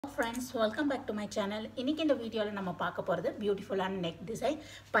Friends, welcome back to my channel. இன்னைக்கு இந்த வீடியோல நம்ம பார்க்க போறது பியூட்டிஃபுல்லான neck design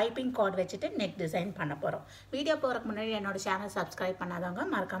பைப்பிங் cord வச்சிட்டு neck design பண்ண போறோம். வீடியோ போறதுக்கு முன்னாடி என்னோட சேனல் Subscribe பண்ணாதவங்க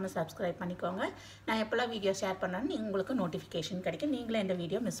மறக்காம Subscribe பண்ணிக்கோங்க. நான் எப்பலாம் வீடியோ ஷேர் பண்ணாலும் உங்களுக்கு நோட்டிஃபிகேஷன் கிடைக்கும். நீங்களே இந்த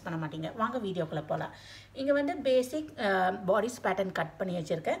வீடியோ மிஸ் பண்ண மாட்டீங்க. வாங்க வீடியோக்குள்ள போலாம். இங்க வந்து பேசிக் பாடிஸ் பேட்டர்ன் கட் பண்ணி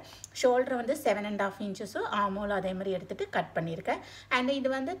வச்சிருக்கேன். ஷோல்டர் வந்து 7.5 inches ஆர்மோல் அதே மாதிரி எடுத்துட்டு கட் பண்ணியிருக்கேன். அண்ட்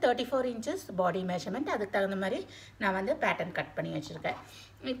இது வந்து 34 inches பாடி மெஷர்மென்ட். அதுக்கு தகுந்த மாதிரி நான் வந்து பேட்டர்ன் கட் பண்ணி வச்சிருக்கேன்.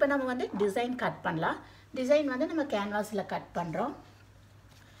 இப்போ நம்ம வந்து டிசைன் கட் பண்ணலாம். டிசைன் வந்து நம்ம கேன்வாஸில் கட் பண்ணுறோம்.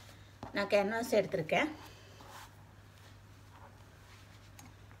 நான் கேன்வாஸ் எடுத்திருக்கேன்.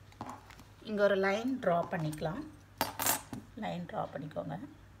 இங்கே ஒரு லைன் ட்ரா பண்ணிக்கலாம். லைன் ட்ரா பண்ணிக்கோங்க.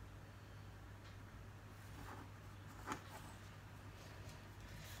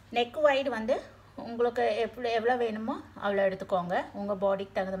 நெக் வைடு வந்து உங்களுக்கு எவ்வளோ வேணுமோ அவ்வளோ எடுத்துக்கோங்க. உங்கள்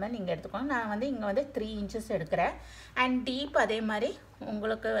பாடிக்கு தகுந்த மாதிரி நீங்கள் எடுத்துக்கோங்க. நான் வந்து இங்கே வந்து 3 inches எடுக்கிறேன். அண்ட் டீப் அதே மாதிரி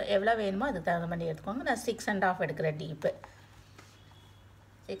உங்களுக்கு எவ்வளோ வேணுமோ அதுக்கு தகுந்த மாதிரி எடுத்துக்கோங்க. நான் 6.5 எடுக்கிறேன். டீப்பு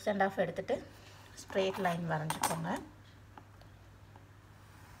 6.5 எடுத்துகிட்டு ஸ்ட்ரெயிட் லைன் வரைஞ்சிக்கோங்க.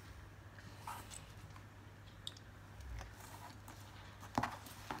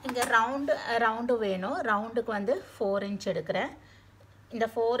 இங்கே ரவுண்டு வேணும். ரவுண்டுக்கு வந்து 4 inch எடுக்கிறேன். இந்த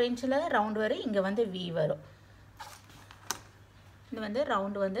 4 inchல ரவுண்டு வரும். இங்கே வந்து வி வரும். இது வந்து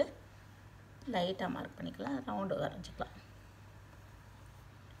ரவுண்டு வந்து லைட்டாக மார்க் பண்ணிக்கலாம். ரவுண்டு வரைஞ்சிக்கலாம்.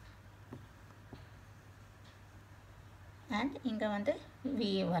 அண்ட் இங்கே வந்து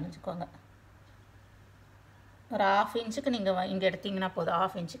வி வரைஞ்சிக்கோங்க. ஒரு 1/2 inchக்கு நீங்கள் இங்கே எடுத்தீங்கன்னா போதும்.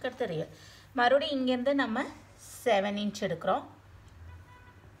 1/2 inchக்கு எடுத்துறீங்க. மறுபடியும் இங்கேருந்து நம்ம 7 inch எடுக்கிறோம்.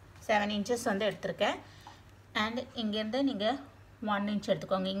 7 inches வந்து எடுத்திருக்கேன். அண்ட் இங்கேருந்து நீங்கள் 1 inch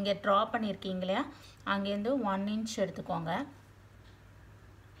எடுத்துக்கோங்க. இங்கே ட்ரா பண்ணியிருக்கீங்க இல்லையா, அங்கேருந்து 1 inch எடுத்துக்கோங்க.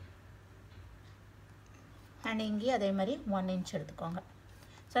 அண்ட் இங்கேயும் அதே மாதிரி 1 inch எடுத்துக்கோங்க.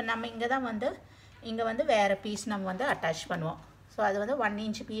 ஸோ நம்ம இங்கே வந்து வேறு பீஸ் நம்ம வந்து அட்டாச் பண்ணுவோம். ஸோ அது வந்து 1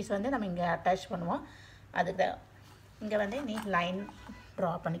 inch பீஸ் வந்து நம்ம இங்கே அட்டாச் பண்ணுவோம். அதுக்கு இங்கே வந்து நீ லைன்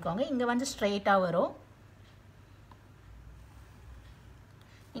ட்ரா பண்ணிக்கோங்க. இங்கே வந்து ஸ்ட்ரெயிட்டாக வரும்.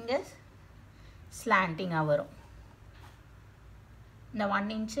 இங்கே ஸ்லாண்டிங்காக வரும். இந்த 1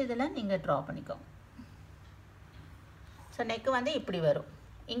 inch இதில் நீங்கள் ட்ரா பண்ணிக்கோங்க. ஸோ நெக்கு வந்து இப்படி வரும்.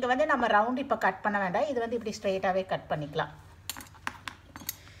 இங்கே வந்து நம்ம ரவுண்ட் இப்போ கட் பண்ண வேண்டாம். இது வந்து இப்படி ஸ்ட்ரெயிட்டாகவே கட் பண்ணிக்கலாம்.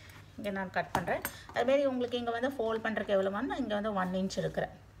 இங்கே நான் கட் பண்ணுறேன். அதுமாரி உங்களுக்கு இங்கே வந்து ஃபோல்ட் பண்ணுறதுக்கு எவ்வளோவான்னு நான் இங்கே வந்து 1 inch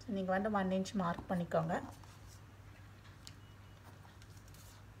இருக்கிறேன். ஸோ நீங்கள் வந்து 1 inch மார்க் பண்ணிக்கோங்க.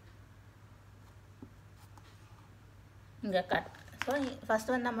 இங்கே கட். ஸோ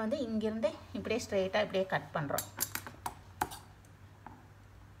ஃபஸ்ட்டு வந்து நம்ம வந்து இங்கேருந்து இப்படியே ஸ்ட்ரெயிட்டாக இப்படியே கட் பண்ணுறோம்.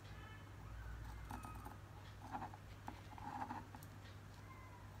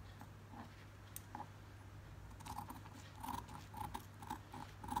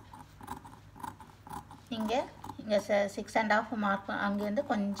 இங்கே 6.5 மார்க் அங்கேருந்து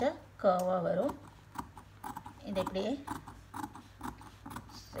கொஞ்சம் கர்வாக வரும். இது இப்படியே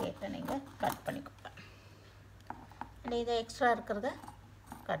ஸ்ட்ரெயிட்டாக நீங்கள் கட் பண்ணிக்கோங்க. இது எக்ஸ்ட்ரா இருக்கிறத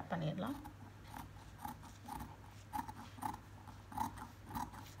கட் பண்ணிடலாம்.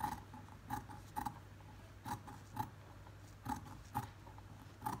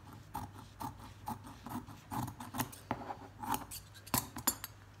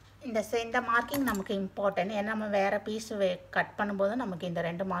 இந்த மார்க்கிங் நமக்கு இம்பார்ட்டன்ட். ஏன்னா நம்ம வேறு பீஸ் கட் பண்ணும்போது நமக்கு இந்த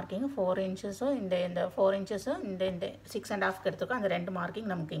 2 மார்க்கிங்கும் 4 inchஸும் இந்த 4 inchஸும் இந்த 6.5 எடுத்துக்கோ. அந்த 2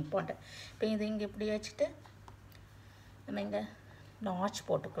 மார்க்கிங் நமக்கு இம்பார்ட்டன்ட். இப்போ இது இங்கே இப்படி வச்சுட்டு நம்ம இங்கே நாட்ச்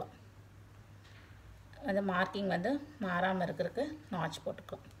போட்டுக்கலாம். அந்த மார்க்கிங் வந்து மாறாமல் இருக்கிறதுக்கு நாட்ச்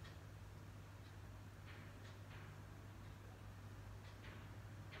போட்டுக்கலாம்.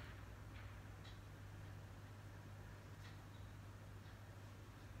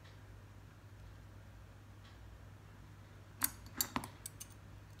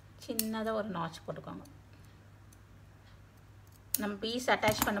 சின்னதாக ஒரு நாட்ச் போட்டுக்கோங்க. நம்ம பீஸ்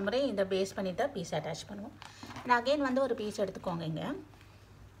அட்டாச் பண்ண முறை இந்த பேஸ் பண்ணி தான் பீஸ் அட்டாச் பண்ணுவோம். நான் அகெயின் வந்து ஒரு பீஸ் எடுத்துக்கோங்க. இங்கே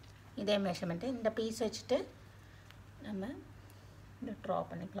இதே மெஷர்மெண்ட்டு இந்த பீஸ் வச்சுட்டு நம்ம இந்த ட்ரா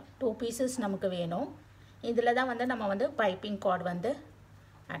பண்ணிக்கலாம். 2 pieces நமக்கு வேணும். இதில் தான் வந்து நம்ம வந்து பைப்பிங் கார்டு வந்து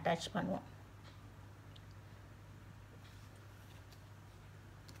அட்டாச் பண்ணுவோம்.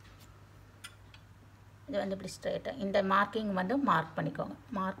 இது வந்து இப்படி ஸ்ட்ரெயிட்டாக இந்த மார்க்கிங் வந்து மார்க் பண்ணிக்கோங்க.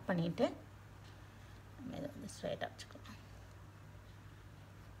 மார்க் பண்ணிவிட்டு நம்ம இதை வந்து ஸ்ட்ரெயிட்டாக வச்சுக்கலாம்.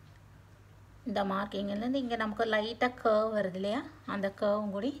 இந்த மார்க்கிங்லேருந்து இங்கே நமக்கு லைட்டாக கர்வ் வருது இல்லையா, அந்த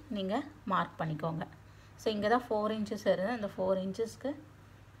கர்வும் கூடி நீங்கள் மார்க் பண்ணிக்கோங்க. ஸோ இங்கே தான் 4 inches வருது. அந்த 4 inchஸ்க்கு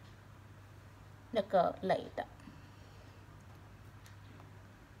இந்த கர்வ் லைட்டாக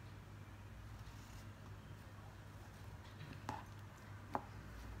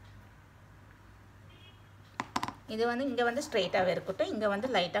இது வந்து இங்கே வந்து ஸ்ட்ரெயிட்டாகவே இருக்கட்டும், இங்கே வந்து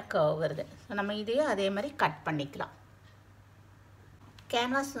லைட்டாக கர்வ் வருது. ஸோ நம்ம இதையும் அதே மாதிரி கட் பண்ணிக்கலாம்.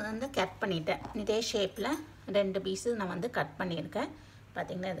 கேன்வாஸ் வந்து கட் பண்ணிட்டேன். இதே ஷேப்பில் 2 பீஸு நான் வந்து கட் பண்ணியிருக்கேன்.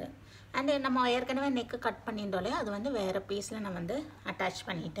 பார்த்திங்கன்னா இது அண்டு நம்ம ஏற்கனவே நெக்கு கட் பண்ணியிருந்தோம், அது வந்து வேறு பீஸில் நான் வந்து அட்டாச்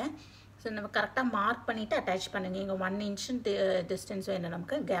பண்ணிட்டேன். ஸோ நம்ம கரெக்டாக மார்க் பண்ணிவிட்டு அட்டாச் பண்ணுங்கள். இங்கே 1 இன்ச்சு டிஸ்டன்ஸ் வேணும்,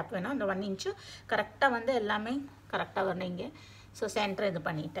 நமக்கு கேப் வேணும். அந்த 1 இன்ச்சு கரெக்டாக வந்து எல்லாமே கரெக்டாக வரணும் இங்கே. ஸோ சென்டர் இது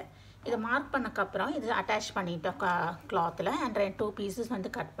பண்ணிவிட்டேன். இதை மார்க் பண்ணக்கப்புறம் இது அட்டாச் பண்ணிட்டோம் கிளாத்தில். அண்ட் 2 பீஸஸ் வந்து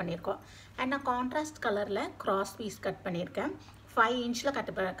கட் பண்ணியிருக்கோம். அண்ட் நான் கான்ட்ராஸ்ட் கலரில் கிராஸ் பீஸ் கட் பண்ணியிருக்கேன். 5 இன்ச்சில்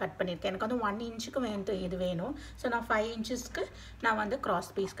கட் பண்ணியிருக்கேன். எனக்கு வந்து 1 இன்ச்சுக்கு இது வேணும். ஸோ நான் 5 இன்ச்சஸ்க்கு நான் வந்து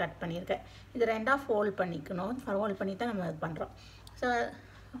கிராஸ் பீஸ் கட் பண்ணியிருக்கேன். இது 2ஆக ஃபோல்ட் பண்ணிக்கணும். ஃபோல்ட் பண்ணி தான் நம்ம இது பண்ணுறோம். ஸோ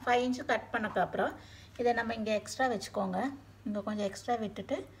 5 இன்ச்சு கட் பண்ணக்கப்புறம் இதை நம்ம இங்கே எக்ஸ்ட்ரா வச்சுக்கோங்க. இங்கே கொஞ்சம் எக்ஸ்ட்ரா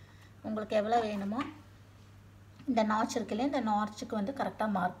விட்டுட்டு உங்களுக்கு எவ்வளோ வேணுமோ இந்த நாட்ச் இருக்குல்ல, இந்த நாட்சுக்கு வந்து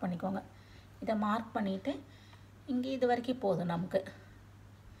கரெக்டாக மார்க் பண்ணிக்கோங்க. இதை மார்க் பண்ணிவிட்டு இங்கே இது வரைக்கும் போதும் நமக்கு.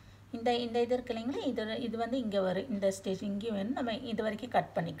 இந்த இது இருக்கு இல்லைங்களா, இது வந்து இங்கே வரும். இந்த ஸ்டேஜ் இங்கேயும் வேணும். நம்ம இது வரைக்கும்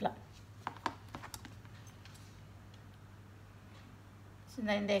கட் பண்ணிக்கலாம்.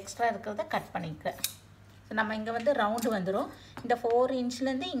 இந்த எக்ஸ்ட்ரா இருக்கிறத கட் பண்ணிக்கிறேன். ஸோ நம்ம இங்கே வந்து ரவுண்டு வந்துடும். இந்த 4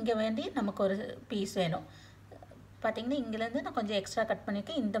 இன்ச்லேருந்து இங்கே வேண்டி நமக்கு ஒரு பீஸ் வேணும். பார்த்திங்கன்னா இங்கேருந்து நான் கொஞ்சம் எக்ஸ்ட்ரா கட்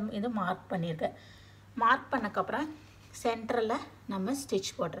பண்ணியிருக்கேன். இது மார்க் பண்ணியிருக்கேன். மார்க் பண்ணக்கப்புறம் சென்டரில் நம்ம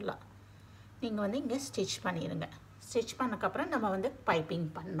ஸ்டிச் போட்டுடலாம். நீங்கள் வந்து இங்கே ஸ்டிச் பண்ணிடுங்க. ஸ்டிச் பண்ணக்கப்புறம் நம்ம வந்து பைப்பிங்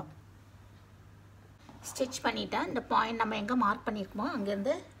பண்ணணும். ஸ்டிச் பண்ணிவிட்டேன். இந்த பாயிண்ட் நம்ம எங்கே மார்க் பண்ணியிருக்கோமோ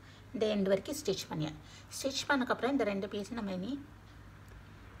அங்கேருந்து இந்த எண்டு வரைக்கும் ஸ்டிச் பண்ணியான். ஸ்டிச் பண்ணக்கப்புறம் இந்த 2 பீஸும் நம்ம இனி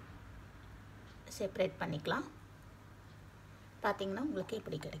செப்பரேட் பண்ணிக்கலாம். பார்த்திங்கன்னா உங்களுக்கு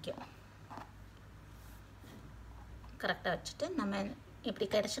இப்படி கிடைக்கும். கரெக்டாக வச்சுட்டு நம்ம இப்படி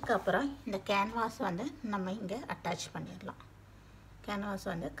கிடச்சதுக்கப்புறம் இந்த கேன்வாஸ் வந்து நம்ம இங்கே அட்டாச் பண்ணிடலாம். கேன்வாஸ்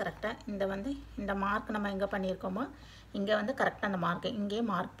வந்து கரெக்டாக இந்த மார்க் நம்ம எங்கே பண்ணியிருக்கோமோ இங்கே வந்து கரெக்டாக அந்த மார்க்கு இங்கேயே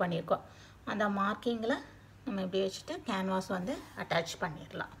மார்க் பண்ணியிருக்கோம். அந்த மார்க்கிங்கில் நம்ம இப்படி வச்சுட்டு கேன்வாஸ் வந்து அட்டாச்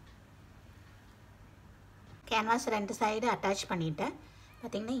பண்ணிடலாம். கேன்வாஸ் 2 சைடு அட்டாச் பண்ணிவிட்டேன்.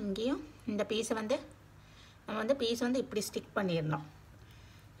 பார்த்திங்கன்னா இங்கேயும் இந்த பீஸை வந்து நம்ம வந்து பீஸ் வந்து இப்படி ஸ்டிக் பண்ணிடணும்.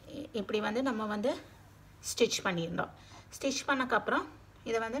 இப்படி வந்து நம்ம வந்து ஸ்டிச் பண்ணியிருந்தோம். ஸ்டிச் பண்ணக்கப்புறம்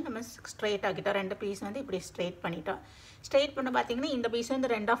இதை வந்து நம்ம ஸ்ட்ரெயிட் ஆக்கிட்டோம். 2 பீஸ் வந்து இப்படி ஸ்ட்ரெயிட் பண்ணிட்டோம். ஸ்ட்ரெயிட் பண்ண பார்த்திங்கன்னா இந்த பீஸ் வந்து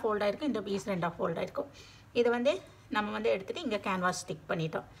 2ஆக ஃபோல்ட் ஆகிருக்கும், இந்த பீஸ் 2ஆக ஃபோல்ட் ஆகிருக்கும். இதை வந்து நம்ம வந்து எடுத்துகிட்டு இங்கே கேன்வாஸ் ஸ்டிக்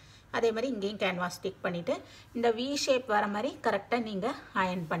பண்ணிட்டோம். அதே மாதிரி இங்கேயும் கேன்வாஸ் ஸ்டிக் பண்ணிவிட்டு இந்த வி ஷேப் வர மாதிரி கரெக்டாக நீங்கள்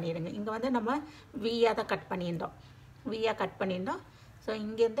அயர்ன் பண்ணிடுங்க. இங்கே வந்து நம்ம வியாக தான் கட் பண்ணியிருந்தோம். வியாக கட் பண்ணியிருந்தோம். ஸோ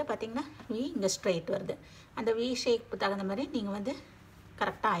இங்கேருந்து பார்த்திங்கன்னா வி இங்கே ஸ்ட்ரெயிட் வருது. அந்த வி ஷேப் தகுந்த மாதிரி நீங்கள் வந்து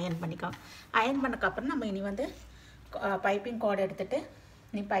கரெக்டாக அயர்ன் பண்ணிக்கோங்க. அயர்ன் பண்ணக்கப்புறம் நம்ம இனி வந்து பைப்பிங் கார்டு எடுத்துகிட்டு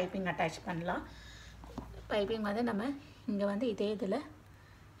நீ பைப்பிங் அட்டாச் பண்ணலாம். பைப்பிங் வந்து நம்ம இங்கே வந்து இதே இதில்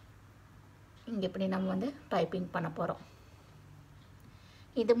இங்கே இப்படி நம்ம வந்து பைப்பிங் பண்ண போகிறோம்.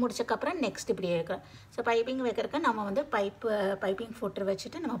 இது முடிச்சக்கப்புறம் நெக்ஸ்ட் இப்படி வைக்கிறோம். ஸோ பைப்பிங் வைக்கிறதுக்கு நம்ம வந்து பைப்பிங் ஃபுட்ரு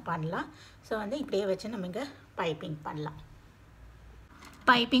வச்சுட்டு நம்ம பண்ணலாம். ஸோ வந்து இப்படியே வச்சு நம்ம இங்கே பைப்பிங் பண்ணலாம்.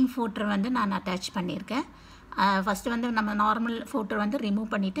 பைப்பிங் ஃபுட்ரு வந்து நான் அட்டாச் பண்ணியிருக்கேன். ஃபஸ்ட்டு வந்து நம்ம நார்மல் ஃபுட்ரு வந்து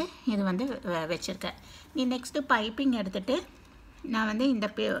ரிமூவ் பண்ணிவிட்டு இது வந்து வச்சுருக்கேன். நீ நெக்ஸ்ட்டு பைப்பிங் எடுத்துகிட்டு நான் வந்து இந்த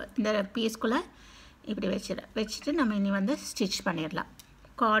பீஸ்குள்ளே இப்படி வச்சுட்டு நம்ம இனி வந்து ஸ்டிச் பண்ணிடலாம்.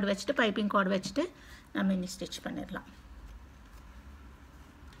 கார்டு வச்சுட்டு பைப்பிங் கார்டு வச்சுட்டு நம்ம இனி ஸ்டிச் பண்ணிடலாம்.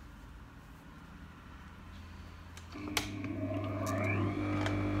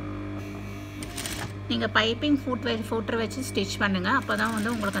 நீங்கள் பைப்பிங் ஃபுட்ரு வச்சு ஸ்டிச் பண்ணுங்கள். அப்போ தான்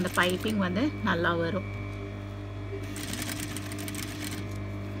வந்து உங்களுக்கு அந்த பைப்பிங் வந்து நல்லா வரும்.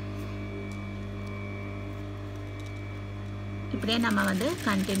 இப்படியே நம்ம வந்து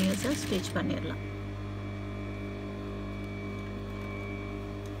கண்டினியூஸாக ஸ்டிச் பண்ணிடலாம்.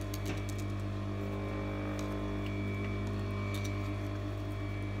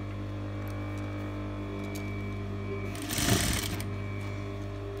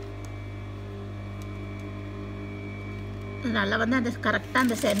 நல்லா வந்து அந்த கரெக்டாக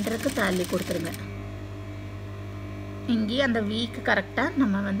அந்த சென்டருக்கு தள்ளி கொடுத்துருங்க. இங்கேயும் அந்த வீக்கு கரெக்டாக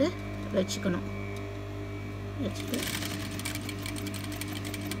நம்ம வந்து வச்சுக்கணும். வச்சுட்டு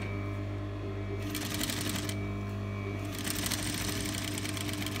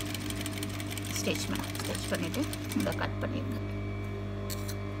ஸ்டிச் பண்ணிவிட்டு இங்கே கட் பண்ணிடுங்க.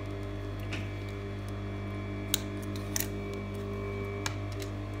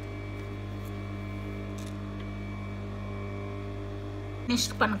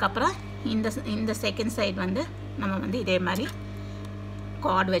 ஃபினிஷ் பண்ணக்கப்புறம் இந்த செகண்ட் சைடு வந்து நம்ம வந்து இதே மாதிரி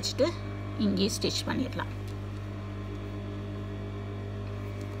கார்டு வச்சுட்டு இங்கேயும் ஸ்டிச் பண்ணிடலாம்.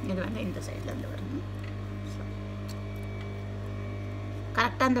 இது வந்து இந்த சைட்லேருந்து வரணும்.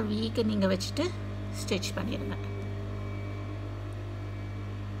 கரெக்டாக அந்த வீக்கு நீங்கள் வச்சுட்டு ஸ்டிச் பண்ணிடுங்க.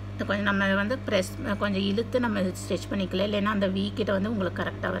 கொஞ்சம் நம்ம வந்து ப்ரெஸ் கொஞ்சம் இழுத்து நம்ம ஸ்டிச் பண்ணிக்கலாம், இல்லைன்னா அந்த வீக்கிட்ட வந்து உங்களுக்கு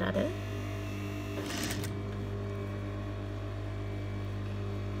கரெக்டாக வராது.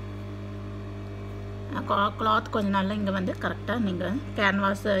 கிளாத் கொஞ்சம் நல்லா இங்கே வந்து கரெக்டாக நீங்கள்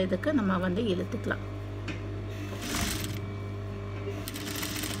கேன்வாஸ் இதுக்கு நம்ம வந்து இழுத்துக்கலாம்.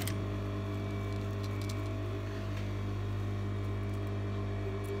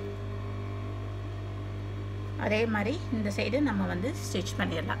 அதே மாதிரி இந்த சைடு நம்ம வந்து ஸ்டிச்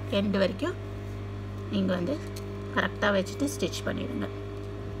பண்ணிடலாம். எண்டு வரைக்கும் நீங்கள் வந்து கரெக்டாக வச்சுட்டு ஸ்டிச் பண்ணிடுங்க.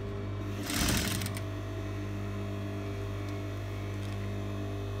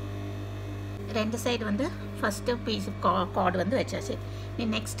 ரெண்டு சைடு வந்து ஃபஸ்ட்டு பீஸ் கார்டு வந்து வச்சாச்சு.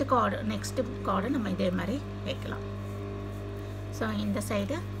 நெக்ஸ்ட்டு கார்டு நம்ம இதே மாதிரி வைக்கலாம். ஸோ இந்த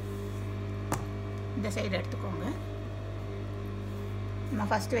சைடு எடுத்துக்கோங்க. நம்ம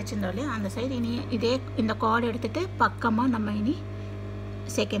ஃபஸ்ட்டு வச்சுருந்தோம் இல்லையா, அந்த சைடு இனி இதே இந்த கார்டு எடுத்துகிட்டு பக்கமாக நம்ம இனி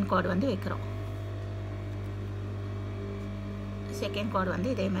செகண்ட் கார்டு வந்து வைக்கிறோம். செகண்ட் கார்டு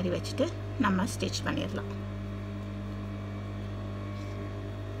வந்து இதே மாதிரி வச்சுட்டு நம்ம ஸ்டிச் பண்ணிடலாம்.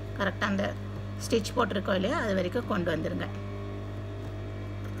 கரெக்டாக அந்த ஸ்டிச் போட்டிருக்கோம் இல்லையா, அது வரைக்கும் கொண்டு வந்துடுங்க.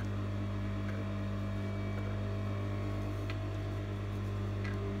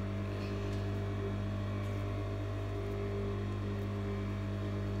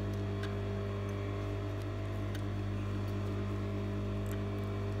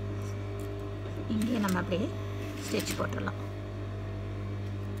 இங்கே நம்ம அப்படியே ஸ்டிச் போட்டுடலாம்.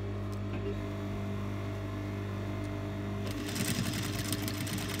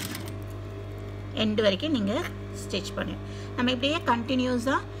 எண்டு வரைக்கும் நீங்கள் ஸ்டிச் பண்ணி நம்ம இப்படியே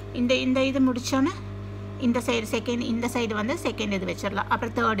கண்டினியூஸாக இந்த இது முடித்தோன்னே இந்த சைடு வந்து செகண்ட் இது வச்சிடலாம்.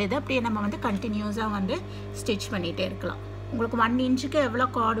 அப்புறம் தேர்ட் இது அப்படியே நம்ம வந்து கண்டினியூஸாக வந்து ஸ்டிச் பண்ணிகிட்டே இருக்கலாம். உங்களுக்கு 1 இன்ச்சுக்கு எவ்வளோ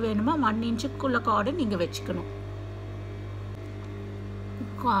கார்டு வேணுமோ 1 இன்ச்சுக்குள்ள கார்டு நீங்கள் வச்சுக்கணும்.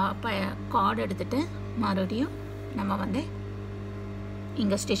 கார்டு எடுத்துகிட்டு மறுபடியும் நம்ம வந்து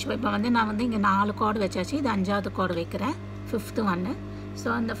இங்கே ஸ்டிச் இப்போ வந்து நான் வந்து இங்கே 4 கார்டு வச்சாச்சு. இது 5வது கார்டு வைக்கிறேன், 5th ஒன்று. ஸோ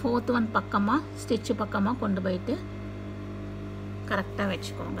அந்த 4th ஒன் பக்கமாக ஸ்டிச்சு பக்கமாக கொண்டு போயிட்டு கரெக்டாக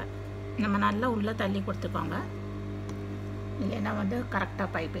வச்சுக்கோங்க. நம்ம நல்லா உள்ளே தள்ளி கொடுத்துக்கோங்க, இல்லைன்னா வந்து கரெக்டாக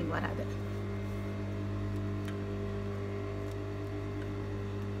பைப்பிங் வராது.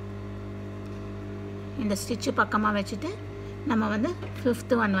 இந்த ஸ்டிச்சு பக்கமாக வச்சுட்டு நம்ம வந்து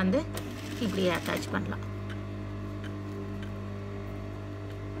 5th ஒன் வந்து இப்படி அட்டாச் பண்ணலாம்.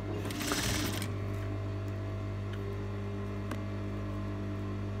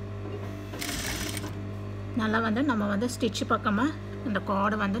 நல்லா வந்து நம்ம வந்து ஸ்டிச்சு பக்கமாக இந்த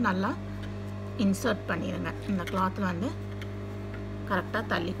கார்டு வந்து நல்லா இன்சர்ட் பண்ணிடுங்க. இந்த கிளாத் வந்து கரெக்டாக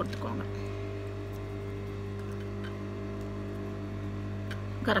தள்ளி கொடுத்துக்கோங்க.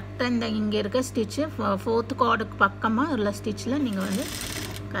 கரெக்டாக இந்த இங்கே இருக்க ஸ்டிச்சு 4th கார்டுக்கு பக்கமாக உள்ள ஸ்டிச்சில் நீங்கள் வந்து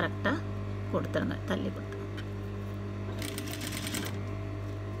கரெக்டாக கொடுத்துருங்க, தள்ளி கொடுத்துருங்க.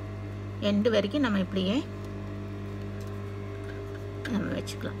 எண்டு வரைக்கும் நம்ம இப்படியே நம்ம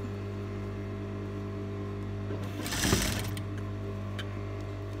வச்சுக்கலாம்.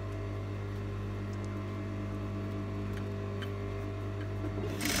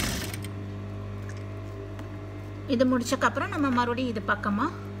 இது முடிச்சக்கப்புறம் நம்ம மறுபடியும் இது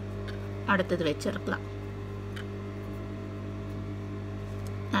பக்கமாக அடுத்தது வச்சிருக்கலாம்.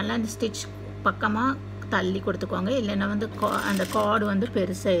 நல்லா இந்த ஸ்டிச் பக்கமாக தள்ளி கொடுத்துக்கோங்க, இல்லைன்னா வந்து அந்த கார்டு வந்து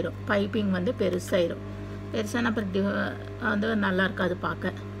பெருசாயிரும், பைப்பிங் வந்து பெருசாயிரும். பெருசான அப்புறம் வந்து நல்லா இருக்காது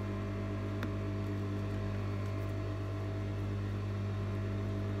பார்க்க.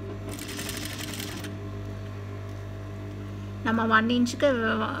 நம்ம 1 இன்ச்சுக்கு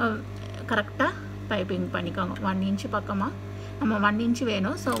கரெக்டாக பைப்பிங் பண்ணிக்கோங்க. 1 இன்ச்சு பக்கமாக நம்ம 1 இன்ச்சு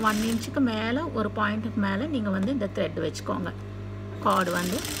வேணும். ஸோ 1 இன்ச்சுக்கு மேலே ஒரு பாயிண்ட்டுக்கு மேலே நீங்கள் வந்து இந்த த்ரெட் வச்சுக்கோங்க. கார்டு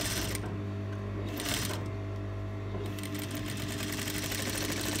வந்து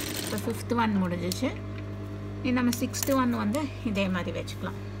இப்போ 5th ஒன் முடிஞ்சிச்சு. இது நம்ம 6th ஒன் வந்து இதே மாதிரி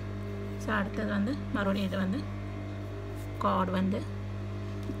வச்சுக்கலாம். ஸோ அடுத்தது வந்து மறுபடியும் இது வந்து கார்டு வந்து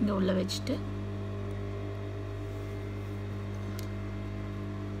இங்கே உள்ளே வச்சுட்டு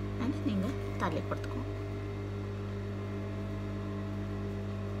நீங்கள் தள்ளி கொடுத்துக்கோங்க.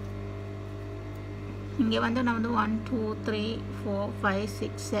 இங்கே வந்து நான் வந்து 1 2 3 4 5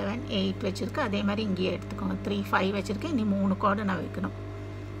 6 7 8 வச்சுருக்கேன். அதே மாதிரி இங்கேயே எடுத்துக்கோங்க. 3 5 வச்சுருக்கேன். இனி 3 கார்டு நான் வைக்கணும்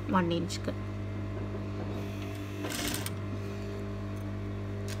 1 இன்ச்சுக்கு.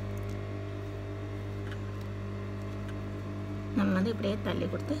 நம்ம வந்து இப்படியே தள்ளி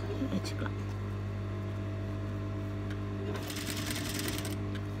கொடுத்து வச்சுக்கலாம்.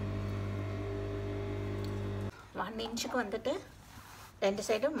 ஒன் இன்ச்சுக்கு வந்துட்டு 2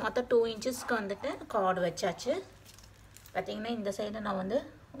 சைடும் மொத்தம் 2 இன்ச்சஸ்க்கு வந்துட்டு கார்டு வச்சாச்சு. பார்த்திங்கன்னா இந்த சைடு நான் வந்து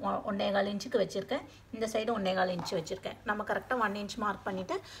 1.25 இன்ச்சுக்கு வச்சுருக்கேன். இந்த சைடு 1.25 இன்ச்சு வச்சுருக்கேன். நம்ம கரெக்டாக 1 இன்ச் மார்க்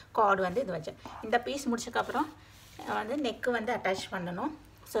பண்ணிவிட்டு கார்டு வந்து இது வச்சேன். இந்த பீஸ் முடிச்சதுக்கப்புறம் வந்து நெக்கு வந்து அட்டாச் பண்ணணும்.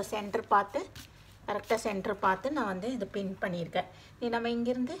 ஸோ சென்டர் பார்த்து கரெக்டாக சென்டர் பார்த்து நான் வந்து இது பின் பண்ணியிருக்கேன். நம்ம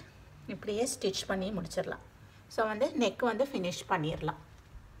இங்கேருந்து இப்படியே ஸ்டிச் பண்ணி முடிச்சிடலாம். ஸோ வந்து நெக் வந்து ஃபினிஷ் பண்ணிடலாம்.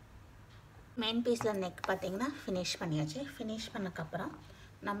 மெயின் பீஸில் நெக் பார்த்திங்கன்னா ஃபினிஷ் பண்ணியாச்சு. ஃபினிஷ் பண்ணக்கப்புறம்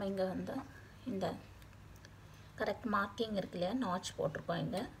நம்ம இங்கே வந்து இந்த கரெக்ட் மார்க்கிங் இருக்கு இல்லையா, நாச் போட்டிருக்கோம்.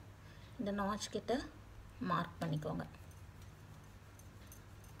 இங்கே இந்த நாச் கிட்ட மார்க் பண்ணிக்கோங்க.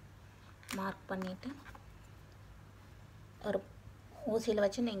 மார்க் பண்ணிவிட்டு ஒரு ஊசியில்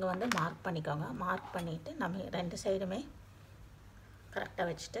வச்சு நீங்கள் வந்து மார்க் பண்ணிக்கோங்க. மார்க் பண்ணிவிட்டு நம்ம 2 சைடுமே கரெக்டாக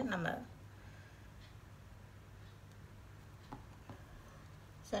வச்சுட்டு நம்ம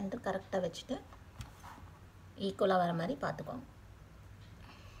சென்டர் கரெக்டாக வச்சுட்டு ஈக்குவலாக வர மாதிரி பார்த்துக்கோங்க.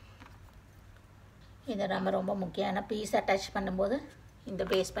 இதை நம்ம ரொம்ப முக்கியமான பீஸ் அட்டாச் பண்ணும்போது இந்த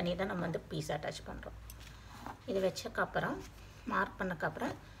பேஸ் பண்ணி தான் நம்ம வந்து பீஸ் அட்டாச் பண்ணுறோம். இது வச்சக்கப்புறம் மார்க்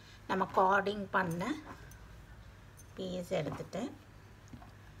பண்ணக்கப்புறம் நம்ம கார்டிங் பண்ண பீஸ் எடுத்துகிட்டு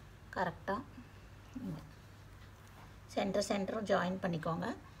கரெக்டாக சென்டரும் ஜாயின் பண்ணிக்கோங்க.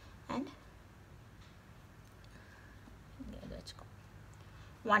 அண்ட் இங்கே இது வச்சுக்கோங்க.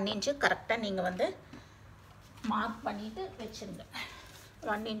 1 இன்ச்சு கரெக்டாக நீங்கள் வந்து மார்க் பண்ணிவிட்டு வச்சுருங்க.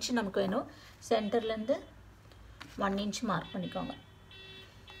 1 இன்ச்சு நமக்கு வேணும். சென்டர்லேருந்து 1 இன்ச் மார்க் பண்ணிக்கோங்க.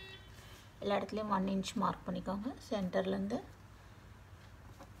 எல்லா இடத்துலையும் 1 இன்ச் மார்க் பண்ணிக்கோங்க. சென்டர்லேருந்து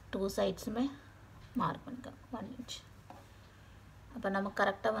 2 சைட்ஸுமே மார்க் பண்ணிக்கோங்க 1 இன்ச். அப்போ நம்ம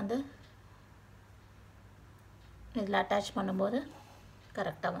கரெக்டாக வந்து இதில் அட்டாச் பண்ணும்போது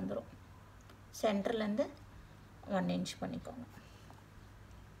கரெக்டாக வந்துடும். சென்டர்லேருந்து 1 இன்ச் பண்ணிக்கோங்க.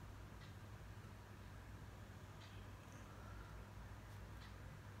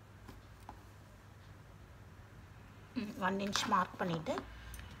 ஒன் இன்ச் மார்க் பண்ணிவிட்டு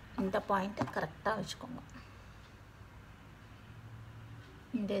இந்த பாயிண்ட்டை கரெக்டாக வச்சுக்கோங்க.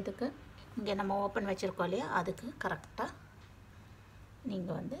 இந்த இதுக்கு இங்கே நம்ம ஓப்பன் வச்சுருக்கோம் இல்லையா, அதுக்கு கரெக்டாக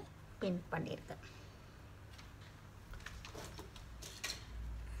நீங்கள் வந்து பின் பண்ணியிருக்க.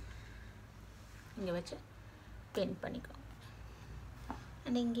 இங்கே வச்சு பின் பண்ணிக்கோங்க.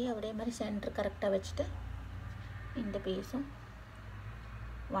 அண்ட் இங்கேயும் அப்படியே மாதிரி சென்டர் கரெக்டாக வச்சுட்டு இந்த பீஸும்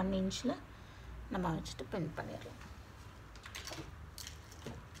 1 இன்ச்சில் நம்ம வச்சுட்டு பின் பண்ணிடலாம்.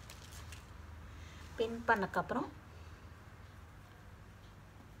 பின் பண்ணக்கப்புறம்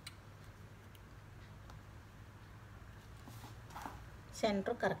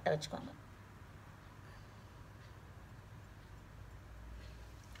சென்டரும் கரெக்டாக வச்சுக்கோங்க.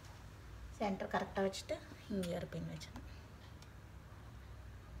 சென்டர் கரெக்டாக வச்சுட்டு இங்கே ஒரு பின் வச்சிடணும்.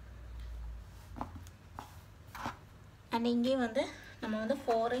 அண்ட் இங்கேயும் வந்து நம்ம வந்து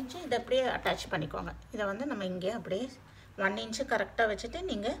 4 இன்ச்சு இதை அப்படியே அட்டாச் பண்ணிக்கோங்க. இதை வந்து நம்ம இங்கே அப்படியே 1 இன்ச்சு கரெக்டாக வச்சுட்டு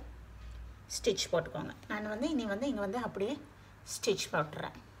நீங்கள் ஸ்டிச் போட்டுக்கோங்க. நான் வந்து இங்கே வந்து அப்படியே ஸ்டிச்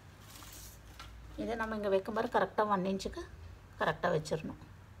போட்டுறேன். இதை நம்ம இங்கே வைக்கும்போது கரெக்டாக 1 இன்ச்சுக்கு கரெக்டாக வச்சிடணும்.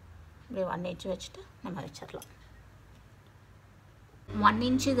 அப்படியே 1 இன்ச்சு வச்சுட்டு நம்ம வச்சிடலாம். 1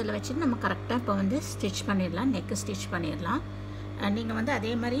 இன்ச்சு இதில் வச்சுட்டு நம்ம கரெக்டாக இப்போ வந்து ஸ்டிச் பண்ணிடலாம். நெக்கு ஸ்டிச் பண்ணிடலாம். நீங்கள் வந்து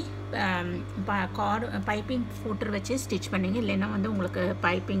அதே மாதிரி பைப்பிங் ஃபூட்டர் வச்சு ஸ்டிச் பண்ணிங்க, இல்லைன்னா வந்து உங்களுக்கு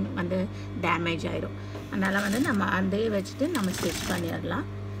பைப்பிங் வந்து டேமேஜ் ஆகிடும். அதனால் வந்து நம்ம அதே வச்சுட்டு நம்ம ஸ்டிச் பண்ணிடலாம்.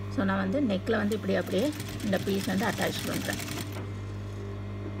 ஸோ நான் வந்து நெக்கில் வந்து இப்படி அப்படியே இந்த பீஸ் வந்து அட்டாச் பண்ணுறேன்.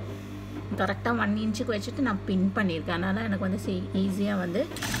 கரெக்டாக 1 இன்ச்சுக்கு வச்சுட்டு நான் பின் பண்ணியிருக்கேன். அதனால் எனக்கு வந்து ஈஸியாக வந்து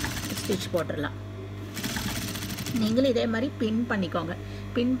ஸ்டிச் போட்டுடலாம். நீங்களும் இதே மாதிரி பின் பண்ணிக்கோங்க.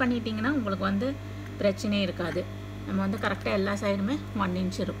 பின் பண்ணிட்டீங்கன்னா உங்களுக்கு வந்து பிரச்சனையே இருக்காது. நம்ம வந்து கரெக்டாக எல்லா சைடுமே 1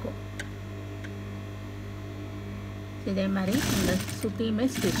 இன்ச் இருக்கும். இதே மாதிரி இந்த சுற்றியுமே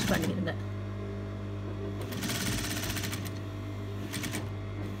ஸ்டிச் பண்ணிடுங்க.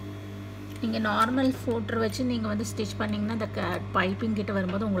 நீங்கள் நார்மல் ஃபூட்டர் வச்சு நீங்கள் வந்து ஸ்டிச் பண்ணிங்கன்னா இந்த பைப்பிங் கிட்ட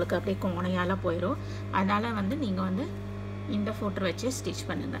வரும்போது உங்களுக்கு அப்படியே கோணையால் போயிடும். அதனால் வந்து நீங்கள் வந்து இந்த ஃபூட்டர் வச்சு ஸ்டிச்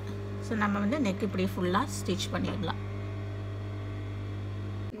பண்ணுங்கள். ஸோ நம்ம வந்து நெக் இப்படி ஃபுல்லாக ஸ்டிச் பண்ணிடலாம்.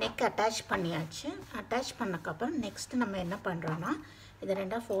 நெக் அட்டாச் பண்ணியாச்சு. அட்டாச் பண்ணக்கப்புறம் நெக்ஸ்ட்டு நம்ம என்ன பண்ணுறோன்னா இதை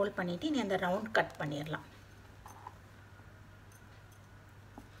 2ஆக ஃபோல்ட் பண்ணிவிட்டு நீ அந்த ரவுண்ட் கட் பண்ணிடலாம்.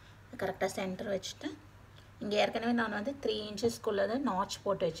 கரெக்டாக சென்டர் வச்சுட்டு இங்கே ஏற்கனவே நான் வந்து 3 இன்ச்சஸ்க்குள்ளதை நாச்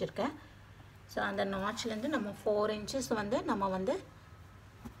போட்டு வச்சுருக்கேன். ஸோ அந்த நாச்லேருந்து நம்ம 4 இன்ச்சஸ் வந்து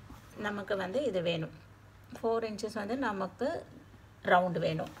நமக்கு வந்து இது வேணும். 4 இன்ச்சஸ் வந்து நமக்கு ரவுண்டு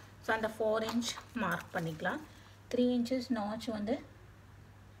வேணும். ஸோ அந்த 4 இன்ச் மார்க் பண்ணிக்கலாம். 3 இன்ச்சஸ் நாச் வந்து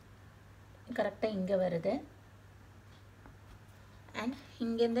கரெக்டாக இங்கே வருது. அண்ட்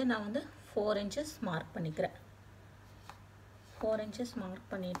இங்கேருந்து நான் வந்து 4 இன்ச்சஸ் மார்க் பண்ணிக்கிறேன். 4 இன்ச்சஸ்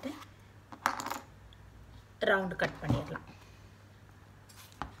மார்க் பண்ணிவிட்டு ரவுண்டு கட் பண்ணிடலாம்.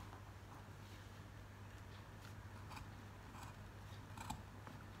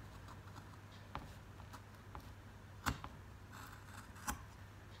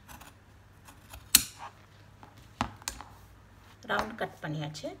 ரவுண்ட் கட்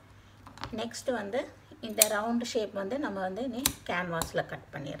பண்ணியாச்சு. நெக்ஸ்ட்டு வந்து இந்த ரவுண்டு ஷேப் வந்து நம்ம வந்து இனி கேன்வாஸில் கட்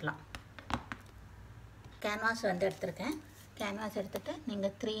பண்ணிடலாம். கேன்வாஸ் வந்து எடுத்துருக்கேன். கேன்வாஸ் எடுத்துகிட்டு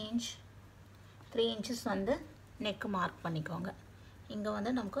நீங்கள் 3 இன்ச்சஸ் வந்து நெக்கு மார்க் பண்ணிக்கோங்க. இங்கே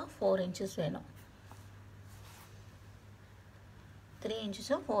வந்து நமக்கு 4 இன்ச்சஸ் வேணும். 3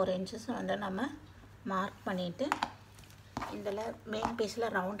 இன்ச்சஸும் 4 இன்ச்சஸும் வந்து நம்ம மார்க் பண்ணிவிட்டு இதில் மெயின்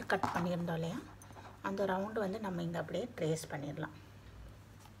பீஸில் ரவுண்டு கட் பண்ணியிருந்தோம் இல்லையா, அந்த ரவுண்டு வந்து நம்ம இங்கே அப்படியே ட்ரேஸ் பண்ணிடலாம்.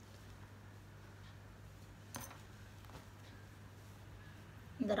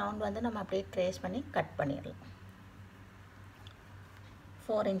 இந்த ரவுண்ட் வந்து நம்ம அப்படியே ட்ரேஸ் பண்ணி கட் பண்ணிடலாம்.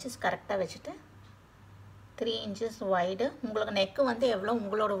 4 இன்ச்சஸ் கரெக்டாக வச்சுட்டு 3 இன்ச்சஸ் வைடு. உங்களுக்கு நெக்கு வந்து எவ்வளோ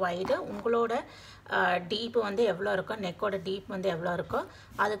உங்களோட வைடு, உங்களோட டீப்பு வந்து எவ்வளோ இருக்கோ, நெக்கோட டீப் வந்து எவ்வளோ இருக்கோ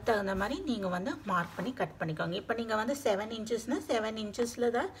அதுக்கு தகுந்த மாதிரி நீங்கள் வந்து மார்க் பண்ணி கட் பண்ணிக்கோங்க. இப்போ நீங்கள் வந்து 7 இன்ச்சஸ்னால் 7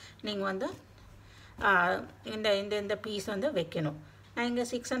 இன்ச்சஸில் தான் நீங்கள் வந்து இந்த இந்த இந்த பீஸ் வந்து வைக்கணும். நான் இங்கே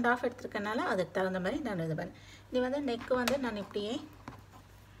 6.5 எடுத்துருக்கனால அதுக்கு தகுந்த மாதிரி நான் இது பண்ணேன். இது வந்து நெக்கு வந்து நான் இப்படியே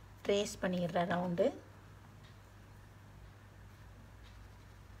ட்ரேஸ் பண்ணிடுறேன்.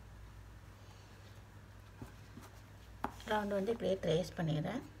 ரவுண்டு வந்து இப்படியே ட்ரேஸ்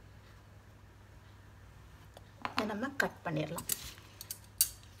பண்ணிடுறேன். இதை நம்ம கட் பண்ணிடலாம்.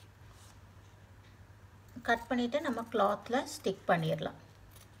 கட் பண்ணிவிட்டு நம்ம கிளாத்தில் ஸ்டிக் பண்ணிடலாம்.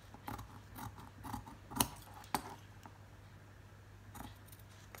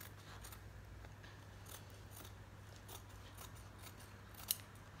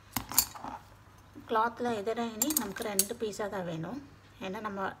 கிளாத்தில் எதிர இனி நமக்கு 2 பீஸாக தான் வேணும். ஏன்னா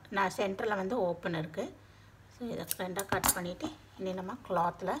நான் சென்டரில் வந்து ஓப்பன் இருக்குது. ஸோ இதை 2ஆக கட் பண்ணிவிட்டு இனி நம்ம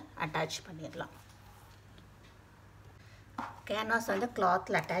கிளாத்தில் அட்டாச் பண்ணிடலாம். கேன்வாஸ் வந்து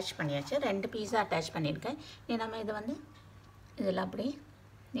கிளாத்தில் அட்டாச் பண்ணியாச்சு. 2 பீஸாக அட்டாச் பண்ணியிருக்கேன். இனி நம்ம இதை வந்து இதில் அப்படி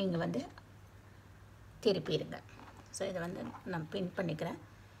நீங்கள் வந்து திருப்பிடுங்க. ஸோ இதை வந்து நான் பின் பண்ணிக்கிறேன்.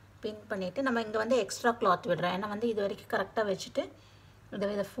 பின் பண்ணிவிட்டு நம்ம இங்கே வந்து எக்ஸ்ட்ரா கிளாத் விடுறோம். ஏன்னா வந்து இது வரைக்கும் கரெக்டாக வச்சுட்டு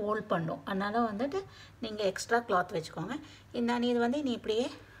இதை ஃபோல்ட் பண்ணும். அதனால் வந்துட்டு நீங்கள் எக்ஸ்ட்ரா கிளாத் வச்சுக்கோங்க. நான் இது வந்து நீ இப்படியே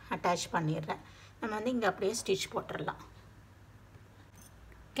அட்டாச் பண்ணிடுறேன். நம்ம வந்து இங்கே அப்படியே ஸ்டிச் போட்டுடலாம்.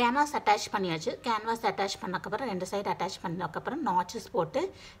 கேன்வாஸ் அட்டாச் பண்ணியாச்சு. Canvas attach பண்ணக்கப்புறம் 2 side attach பண்ணக்கப்புறம் notches போட்டு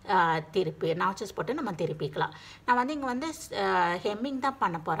நம்ம திருப்பிக்கலாம். நான் வந்து இங்கே வந்து ஹெம்மிங் தான்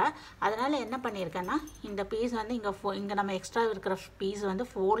பண்ண போகிறேன். அதனால் என்ன பண்ணியிருக்கேன்னா இந்த பீஸ் வந்து இங்கே நம்ம எக்ஸ்ட்ரா இருக்கிற பீஸ் வந்து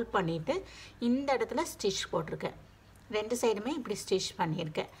ஃபோல்ட் பண்ணிவிட்டு இந்த இடத்துல ஸ்டிச் போட்டிருக்கேன். 2 சைடுமே இப்படி ஸ்டிச்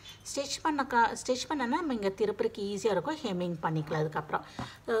பண்ணியிருக்கேன். ஸ்டிச் பண்ணனா நம்ம இங்கே திருப்புறதுக்கு ஈஸியாக இருக்கும். ஹெம்மிங் பண்ணிக்கலாம் அதுக்கப்புறம்.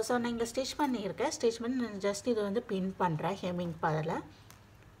 ஸோ நான் இங்கே ஸ்டிச் பண்ணியிருக்கேன். ஸ்டிச் பண்ணி நான் ஜஸ்ட் இது வந்து பின் பண்ணுறேன். ஹெம்மிங் பதில்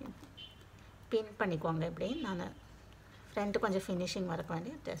பின் பண்ணிக்கோங்க. இப்படி நான் ஃப்ரண்ட்டு கொஞ்சம் ஃபினிஷிங் வரக்க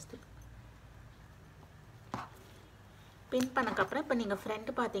வேண்டிய ஜஸ்ட்டு பின் பண்ணக்கப்புறம் இப்போ நீங்கள்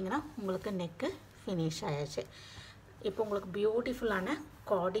ஃப்ரண்ட்டு பார்த்தீங்கன்னா உங்களுக்கு நெக்கு ஃபினிஷ் ஆயாச்சு. இப்போ உங்களுக்கு பியூட்டிஃபுல்லான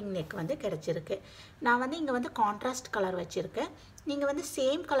கார்டிங் நெக் வந்து கிடச்சிருக்கு. நான் வந்து இங்கே வந்து கான்ட்ராஸ்ட் கலர் வச்சுருக்கேன். நீங்கள் வந்து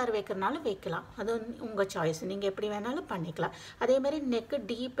சேம் கலர் வைக்கிறனாலும் வைக்கலாம். அது உங்கள் சாய்ஸ். நீங்கள் எப்படி வேணாலும் பண்ணிக்கலாம். அதேமாதிரி நெக்கு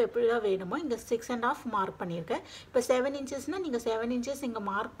டீப் எப்படிலாம் வேணுமோ இங்கே 6.5 மார்க் பண்ணியிருக்கேன். இப்போ 7 இன்ச்சஸ்னால் நீங்கள் 7 இன்ச்சஸ் இங்கே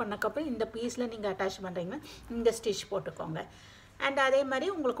மார்க் பண்ணக்கப்புறம் இந்த பீஸில் நீங்கள் அட்டாச் பண்ணுறீங்கன்னா இந்த ஸ்டிச் போட்டுக்கோங்க. அண்ட் அதே மாதிரி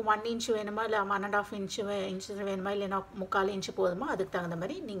உங்களுக்கு 1 இன்ச் வேணுமா இல்லை 1.5 இன்ச்சு வேணுமா இல்லைன்னா 3/4 இன்ச்சு போதுமா அதுக்கு தகுந்த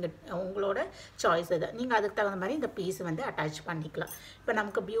மாதிரி நீங்கள் உங்களோட சாய்ஸ் அது. நீங்கள் அதுக்கு தகுந்த மாதிரி இந்த பீஸ் வந்து அட்டாச் பண்ணிக்கலாம். இப்போ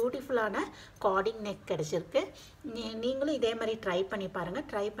நமக்கு பியூட்டிஃபுல்லான கார்டிங் நெக் கிடச்சிருக்கு. நீங்களும் இதே மாதிரி ட்ரை பண்ணி பாருங்கள்.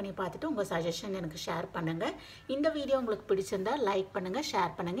 ட்ரை பண்ணி பார்த்துட்டு உங்கள் சஜஷன் எனக்கு ஷேர் பண்ணுங்கள். இந்த வீடியோ உங்களுக்கு பிடிச்சிருந்தா லைக் பண்ணுங்கள்,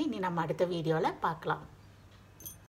 ஷேர் பண்ணுங்கள். இனி நம்ம அடுத்த வீடியோவில் பார்க்கலாம்.